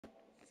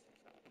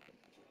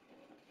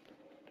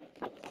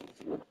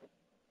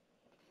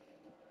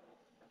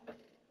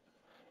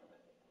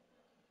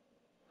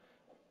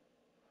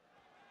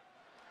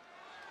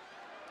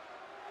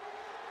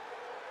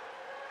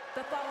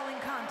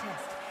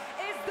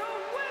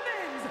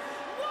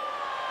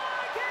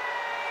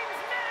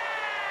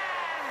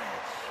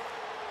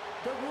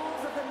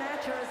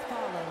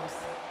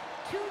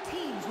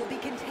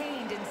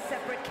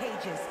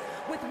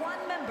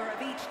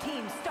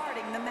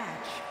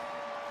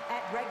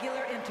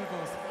regular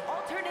intervals,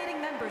 alternating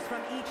members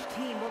from each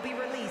team will be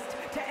released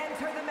to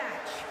enter the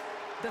match.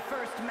 The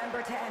first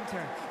member to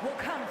enter will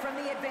come from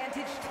the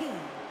advantaged team.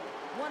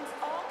 Once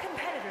all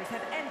competitors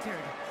have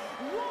entered,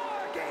 War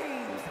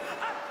Games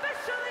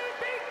officially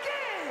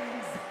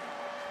begins!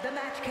 The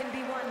match can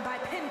be won by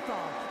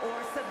pinfall or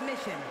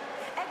submission.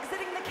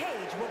 Exiting the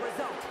cage will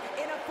result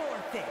in a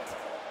forfeit.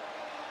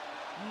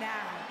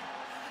 Now,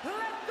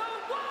 let the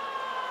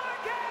War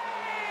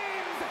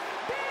Games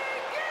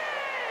begin!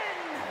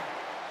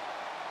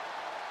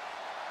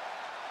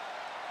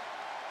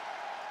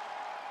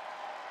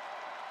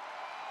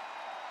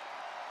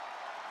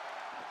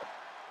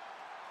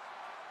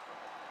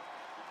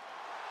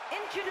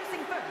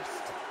 Introducing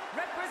first,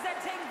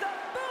 representing the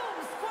Boom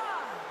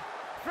Squad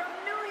from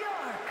New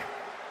York,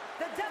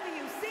 the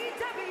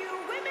WCW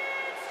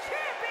Women's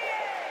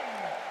Champion,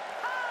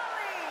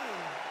 Holly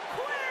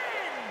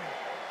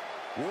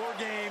Quinn! War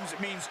Games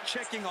means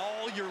checking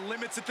all your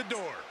limits at the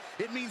door.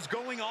 It means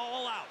going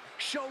all out,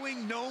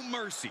 showing no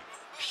mercy.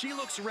 She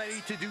looks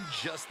ready to do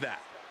just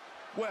that.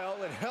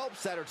 Well, it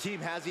helps that her team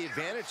has the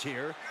advantage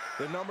here.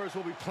 The numbers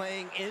will be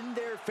playing in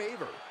their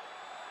favor.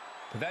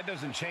 But that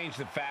doesn't change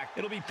the fact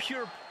it'll be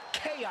pure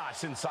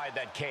chaos inside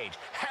that cage.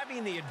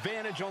 Having the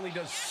advantage only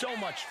does so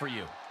much for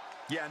you.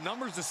 Yeah,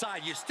 numbers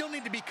aside, you still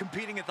need to be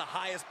competing at the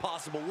highest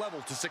possible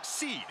level to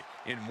succeed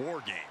in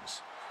War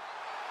Games.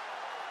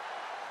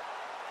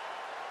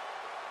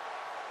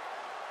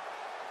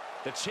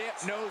 The champ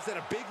knows that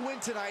a big win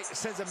tonight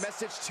sends a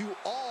message to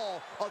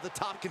all of the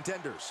top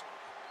contenders.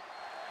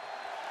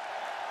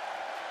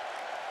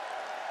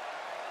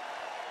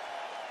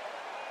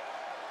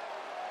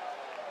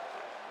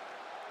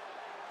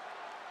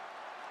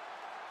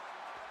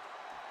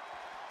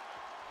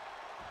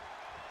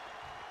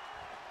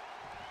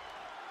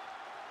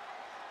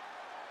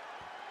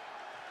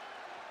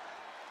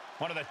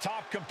 One of the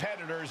top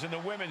competitors in the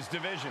women's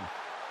division.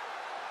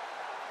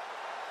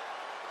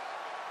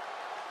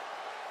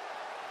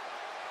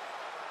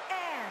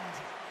 And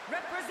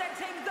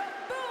representing the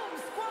Boom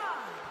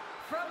Squad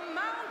from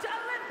Mount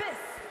Olympus,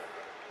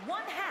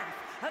 one half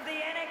of the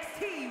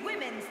NXT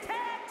Women's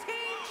Tag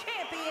Team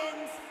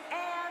Champions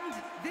and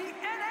the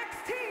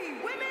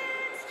NXT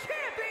Women's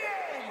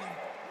Champion,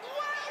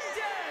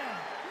 Wonder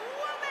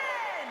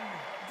Woman,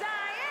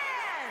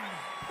 Diane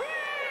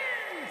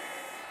Prince!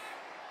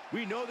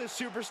 We know this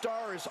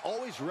superstar is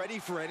always ready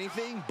for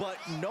anything, but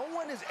no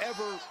one is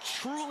ever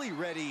truly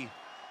ready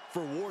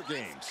for War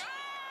Games.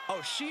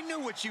 Oh, she knew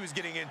what she was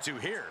getting into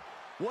here.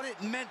 What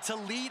it meant to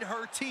lead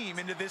her team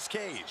into this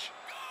cage.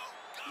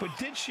 But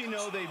did she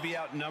know they'd be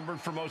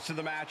outnumbered for most of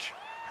the match?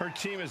 Her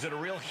team is at a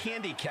real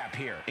handicap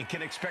here and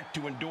can expect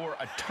to endure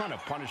a ton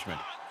of punishment.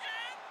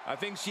 I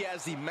think she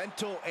has the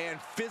mental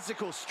and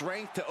physical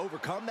strength to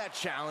overcome that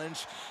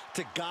challenge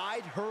to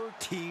guide her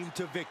team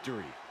to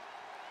victory.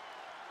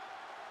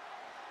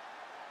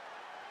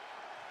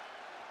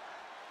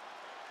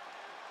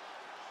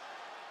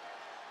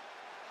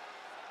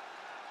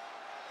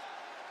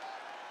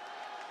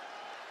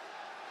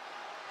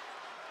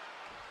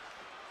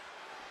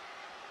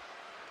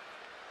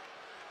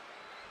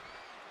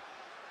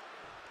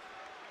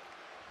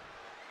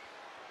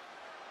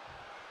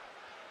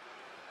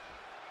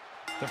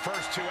 The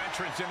first two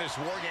entrants in this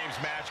War Games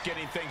match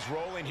getting things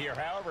rolling here.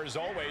 However, as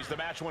always, the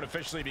match won't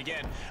officially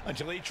begin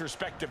until each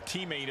respective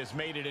teammate has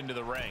made it into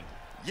the ring.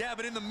 Yeah,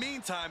 but in the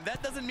meantime,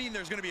 that doesn't mean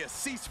there's going to be a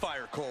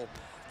ceasefire, Cole.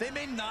 They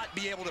may not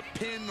be able to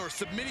pin or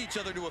submit each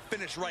other to a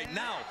finish right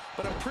now,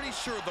 but I'm pretty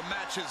sure the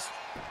match has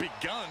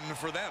begun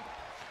for them.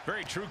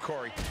 Very true,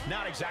 Corey.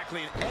 Not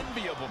exactly an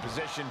enviable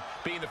position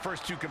being the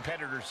first two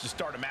competitors to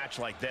start a match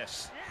like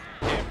this.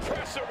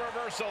 Impressive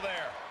reversal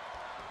there.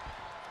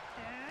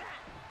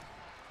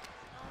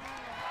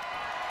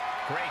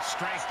 Great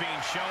strength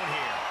being shown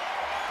here.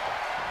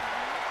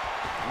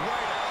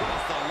 Right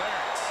across the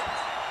larynx.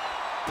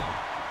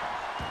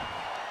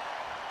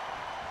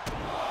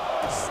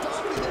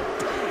 Stopping their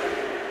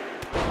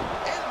opponent.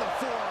 And the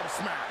forearm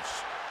smash.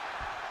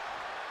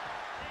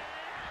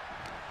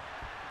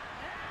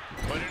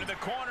 Put into the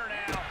corner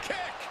now.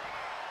 Kick!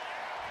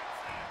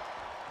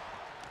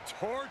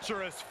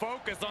 Torturous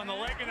focus on the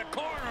leg in the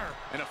corner.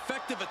 An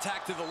effective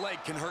attack to the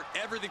leg can hurt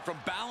everything from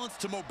balance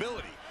to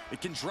mobility. It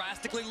can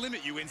drastically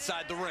limit you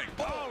inside the ring.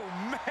 Oh,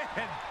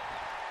 man!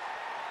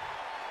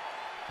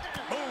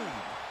 Boom!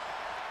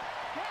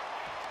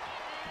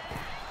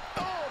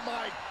 Oh,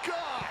 my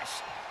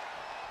gosh!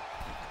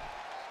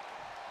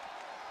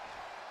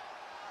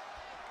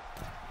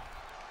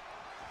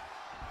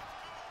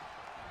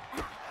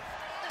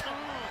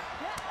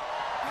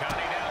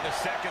 Counting down the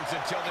seconds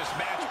until this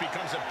match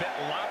becomes a bit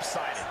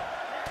lopsided.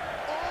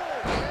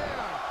 Oh, man!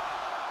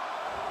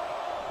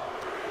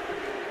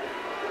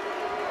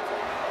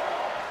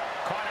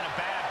 Caught in a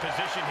bad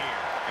position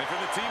here. And for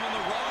the team on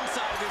the wrong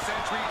side of this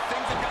entry,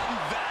 things have gotten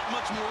that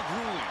much more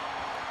grueling.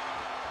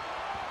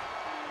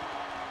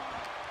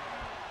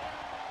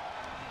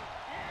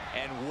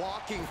 And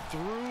walking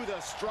through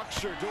the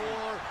structure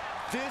door,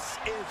 this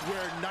is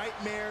where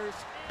nightmares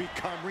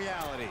become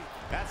reality.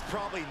 That's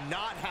probably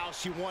not how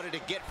she wanted to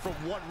get from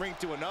one ring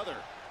to another.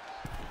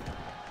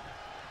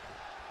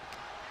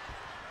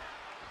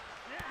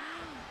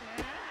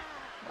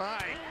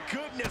 My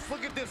goodness,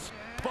 look at this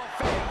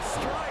buffet of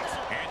strikes.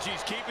 And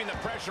she's keeping the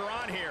pressure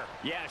on here.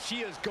 Yeah,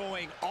 she is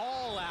going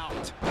all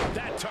out.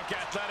 That took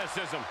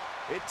athleticism.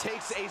 It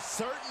takes a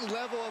certain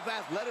level of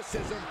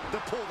athleticism to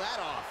pull that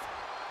off.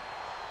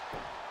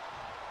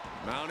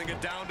 Mounting a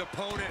downed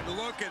opponent.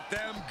 Look at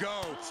them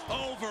go.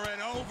 Over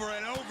and over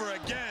and over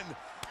again.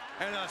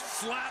 And a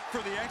slap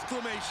for the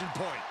exclamation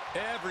point.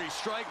 Every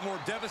strike more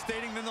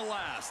devastating than the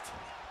last.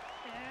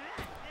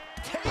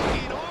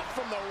 Taking off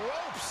from the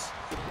ropes.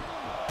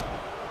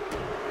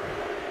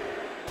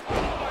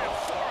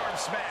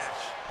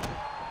 Smash.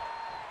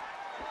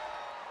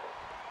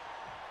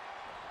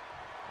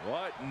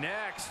 What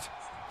next?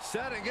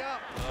 Setting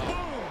up.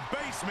 Boom!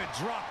 Basement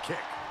drop kick.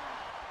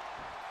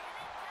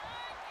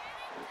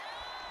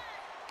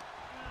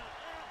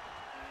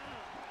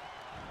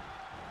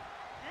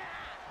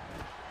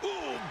 Ooh.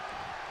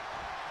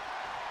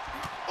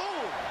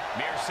 Ooh.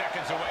 Mere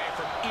seconds away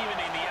from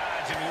evening the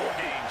odds in War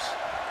Games.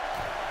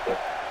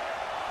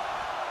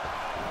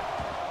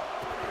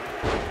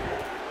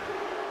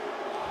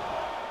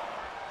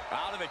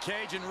 Out of the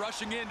cage and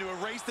rushing in to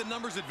erase the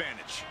numbers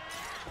advantage.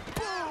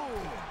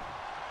 Boom!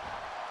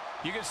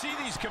 You can see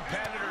these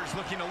competitors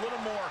looking a little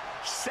more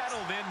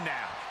settled in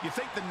now. You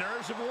think the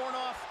nerves have worn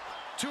off?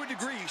 To a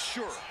degree,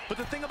 sure. But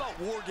the thing about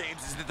War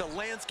Games is that the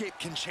landscape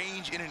can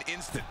change in an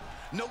instant.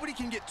 Nobody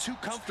can get too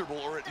comfortable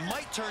or it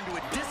might turn to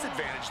a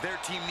disadvantage their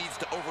team needs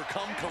to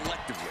overcome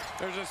collectively.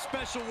 There's a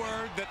special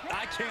word that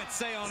I can't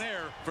say on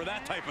air for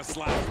that type of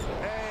slap.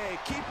 Hey,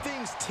 keep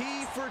things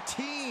T for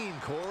teen,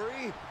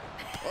 Corey.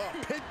 Oh,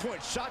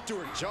 pinpoint shot to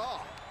her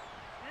jaw.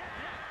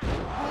 Ooh,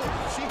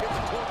 she hits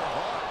the corner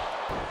hard.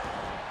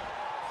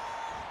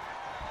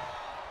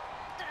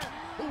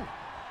 Ooh.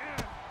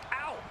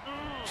 Ow!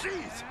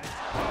 Jeez!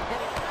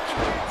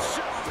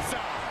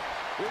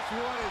 This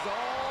one is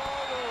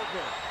all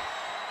over.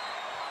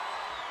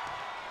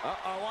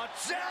 Uh-oh,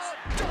 watch out!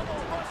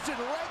 Double Russian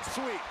leg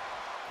sweep.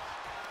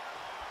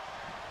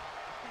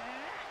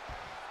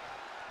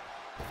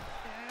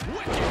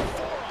 Wicked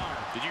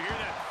forearm. Did you hear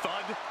that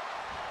thud?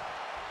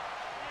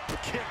 The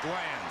kick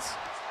lands.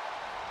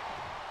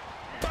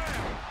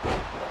 Bam!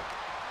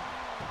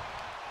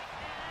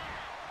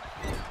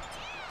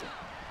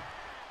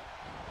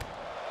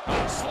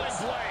 Oh, sling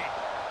blade.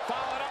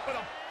 Followed up with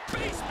a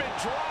basement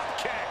drop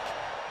kick.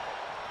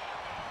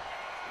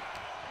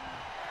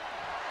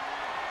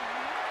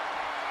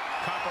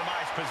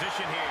 Compromised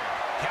position here.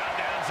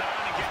 Countdown's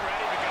on and get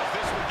ready because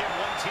this will give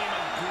one team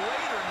a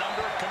greater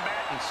number of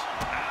combatants.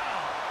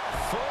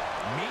 Ow! Foot,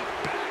 meet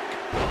back.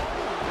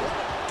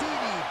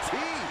 DDT.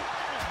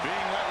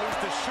 Being let loose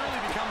to surely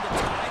become the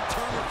tide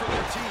turner for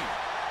their team.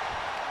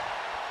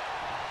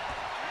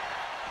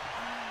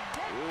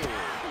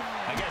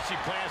 I guess she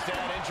plans to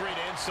add injury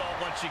to insult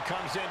when she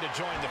comes in to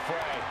join the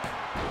fray.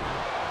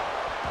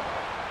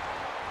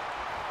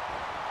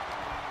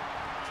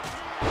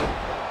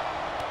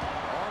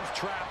 Arms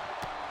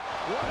trapped.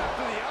 One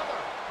after the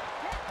other.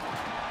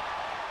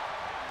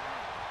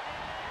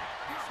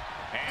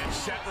 And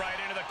set right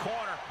into the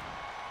corner.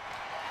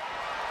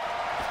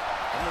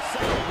 And the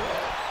second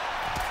whip.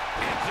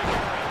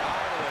 Enziguri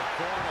Out of the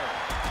corner.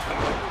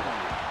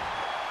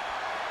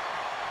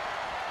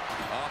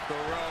 Off the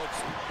ropes.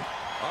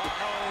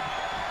 Uh-oh.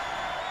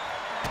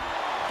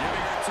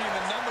 Giving her team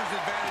the numbers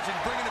advantage and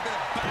bringing a bit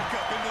of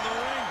backup into the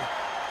ring.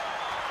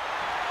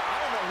 I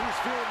don't know who's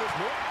feeling this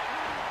more.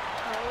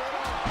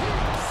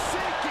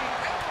 Sinking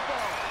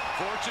elbow.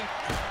 Fortune.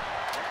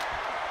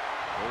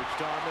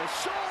 Perched on the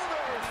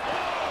shoulders.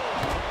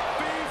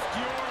 Feast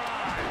your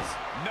eyes.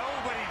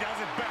 Nobody does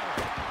it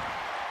better.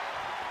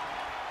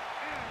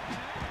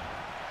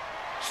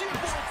 She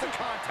avoids the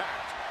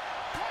contact.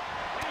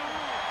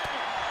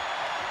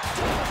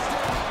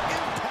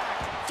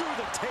 Impact through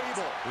the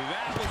table.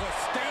 That was a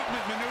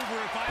statement maneuver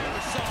if I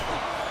ever saw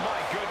one. My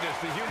goodness,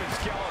 the human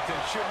skeleton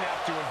shouldn't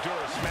have to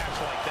endure a smash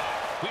like that.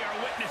 We are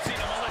witnessing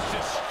a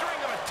malicious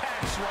string of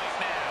attacks right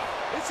now.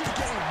 This is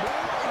getting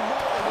more and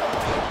more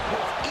alarming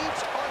with each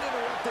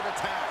uninterrupted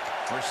attack.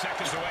 We're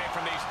seconds away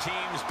from these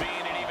teams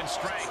being at even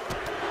strength.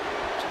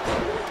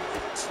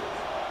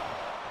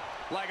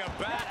 Like a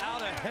bat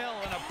out of hell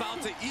and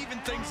about to even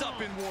things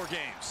up in War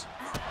Games.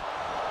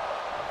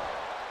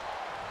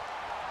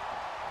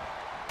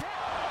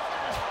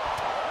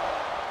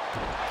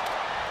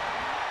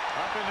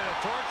 Up into the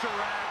torture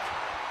rack.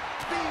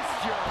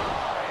 Feast your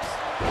eyes.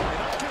 An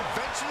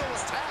unconventional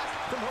attack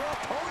from her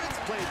opponent's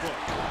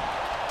playbook.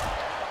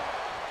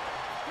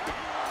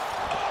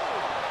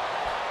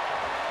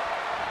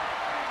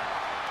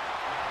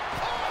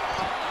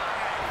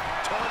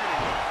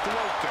 Targeting the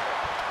throat there.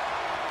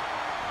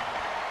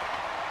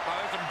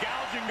 There's some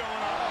gouging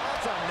going on.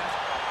 That's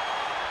unnecessary.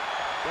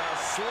 The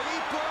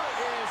sleeper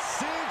is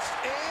cinched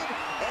in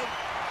and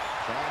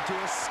trying to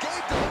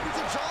escape. Delivers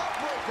a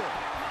jawbreaker.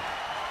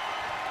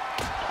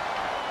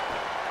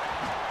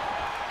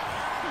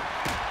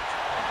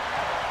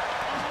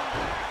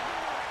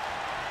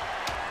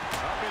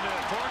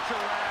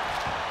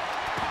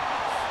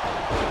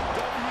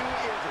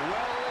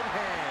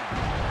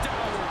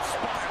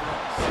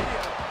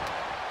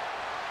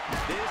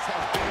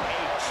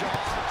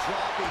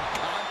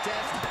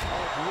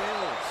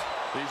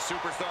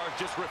 superstars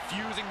just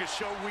refusing to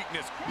show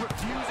weakness,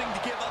 refusing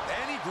to give up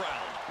any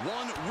ground.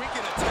 One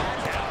wicked attack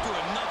after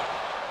another.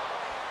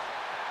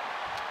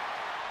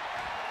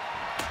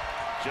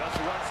 Just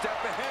one step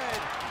ahead.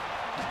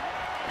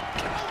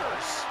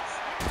 Counters.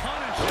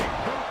 Punishing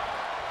boot.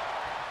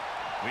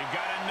 We've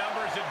got a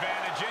numbers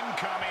advantage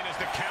incoming as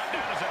the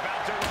countdown is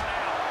about to run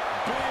out.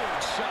 Big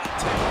shot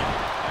taken.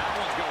 That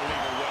one's going to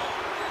leave her well.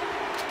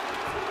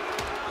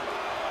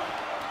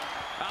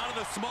 Out of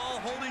the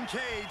small holding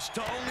cage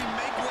to only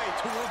make way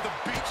toward the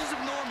beaches of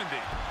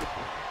Normandy.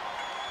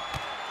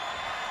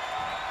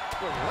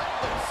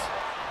 Relentless.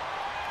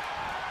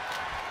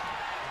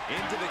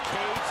 Into the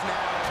cage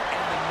now,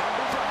 and the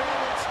numbers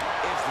advantage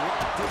is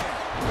locked in.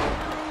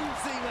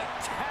 Bruising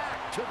attack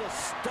to the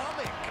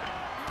stomach.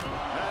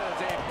 That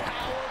is a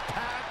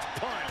power-packed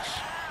punch.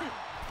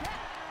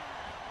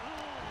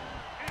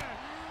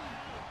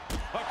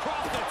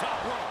 Across the top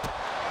rope.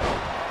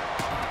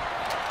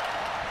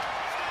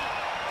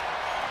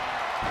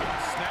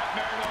 Snap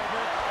married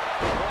over.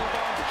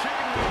 Bulldog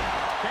chicken wing.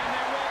 Can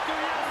they roll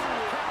through? Yes.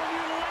 Crown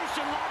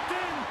mutilation locked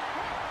in.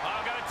 Oh,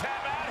 got a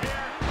tap out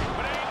here.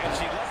 But and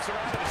she lets her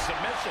out of the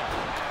submission.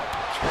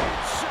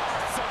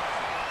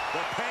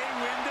 The pay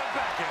window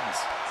beckons.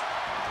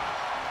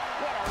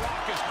 What a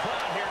raucous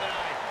crowd here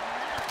tonight.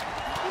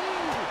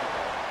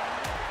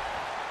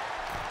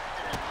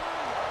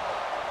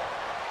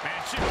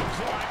 And she will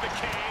climb the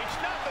cage.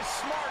 Not the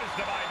smartest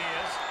of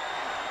ideas.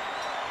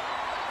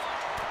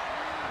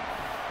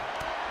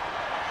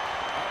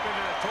 Up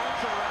into the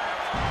torture rack.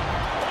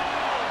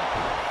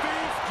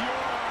 Feast your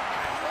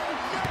eyes.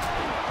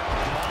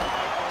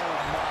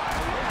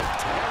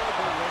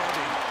 Terrible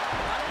landing.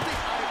 I don't think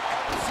I've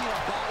ever seen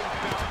a body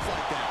bounce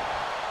like that.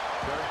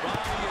 Their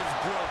body is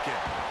broken,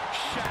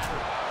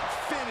 shattered,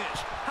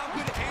 finished. How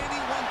could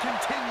anyone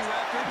continue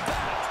after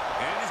that?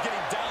 And it is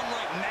getting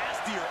downright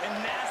nastier and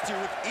nastier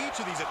with each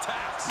of these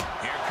attacks.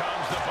 Here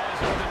comes the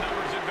buzzer. The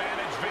numbers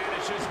advantage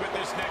vanishes with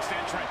this next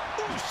entrant.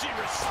 Ooh, she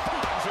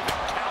responds with a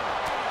counter.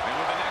 And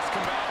with the next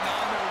combatant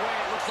on their way,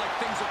 it looks like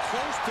things are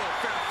close to a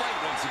fair fight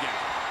once again.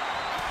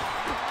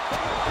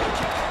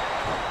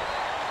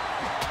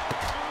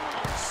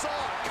 Saw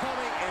it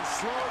coming and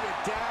slowed it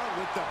down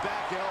with the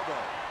back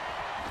elbow.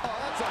 Oh,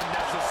 that's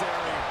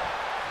unnecessary.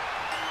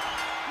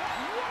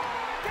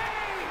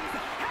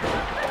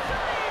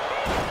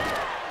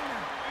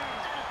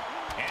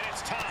 And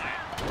it's time.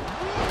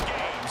 War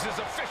Games is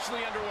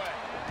officially underway.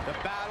 The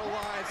battle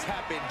lines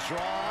have been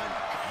drawn.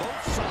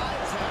 Both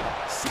sides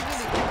have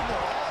seemingly given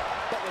their all,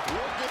 but with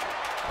War Games,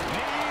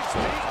 Knees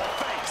meet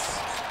face.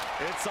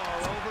 It's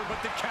all over but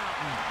the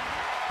counting.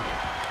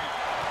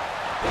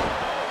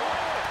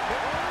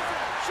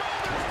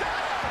 shoulders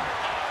down.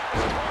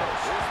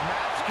 This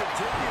match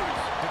continues.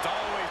 It's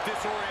always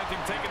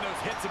disorienting taking those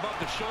hits above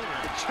the shoulder.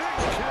 Kick.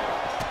 On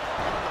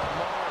the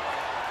mark.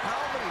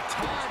 How many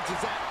times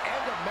does that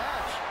end a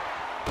match?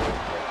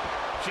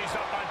 She's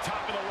up on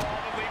top of the wall,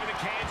 but leaving the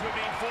cage would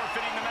mean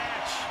forfeiting the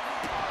match.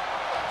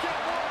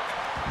 Can't work.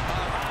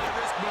 A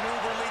high-risk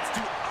maneuver leads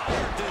to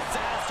utter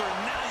disaster.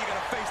 Now you got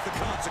to face the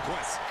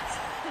consequence.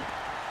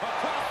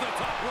 Across the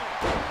top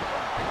rope.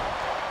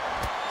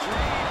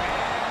 Dream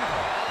in.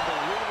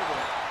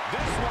 Unbelievable.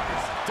 This one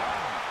is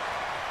done.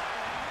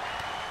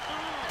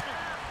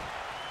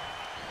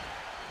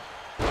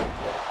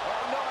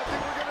 Oh, no, I think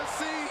we're going to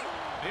see.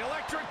 The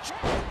electric.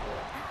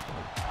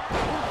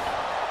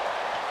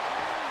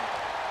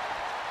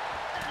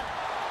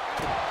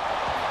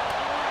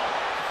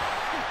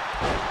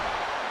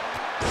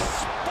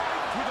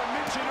 Spiked with a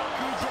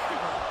Michinoku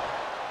driver.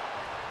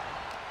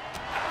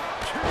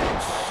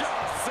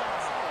 Kinshasa.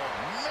 Oh,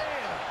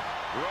 man.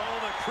 Roll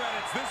the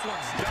credits. This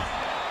one's done.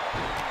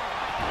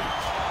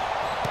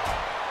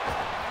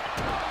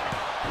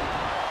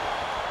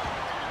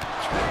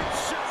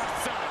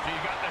 Kinshasa. She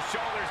got the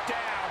shoulders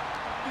down.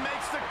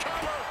 Makes the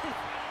cover.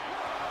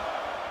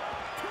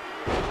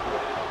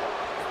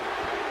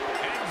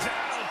 And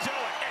that'll do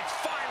it. It's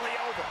finally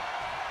over.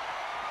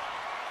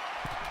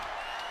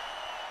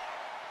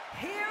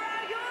 Here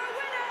are your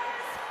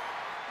winners,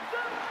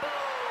 the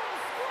Boom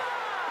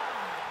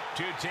Squad!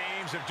 Two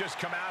teams have just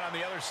come out on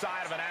the other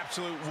side of an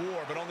absolute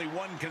war, but only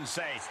one can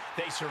say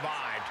they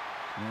survived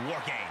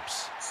War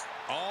Games.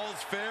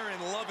 All's fair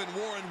in love and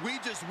war, and we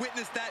just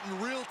witnessed that in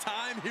real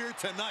time here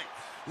tonight.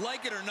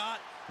 Like it or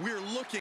not, we're looking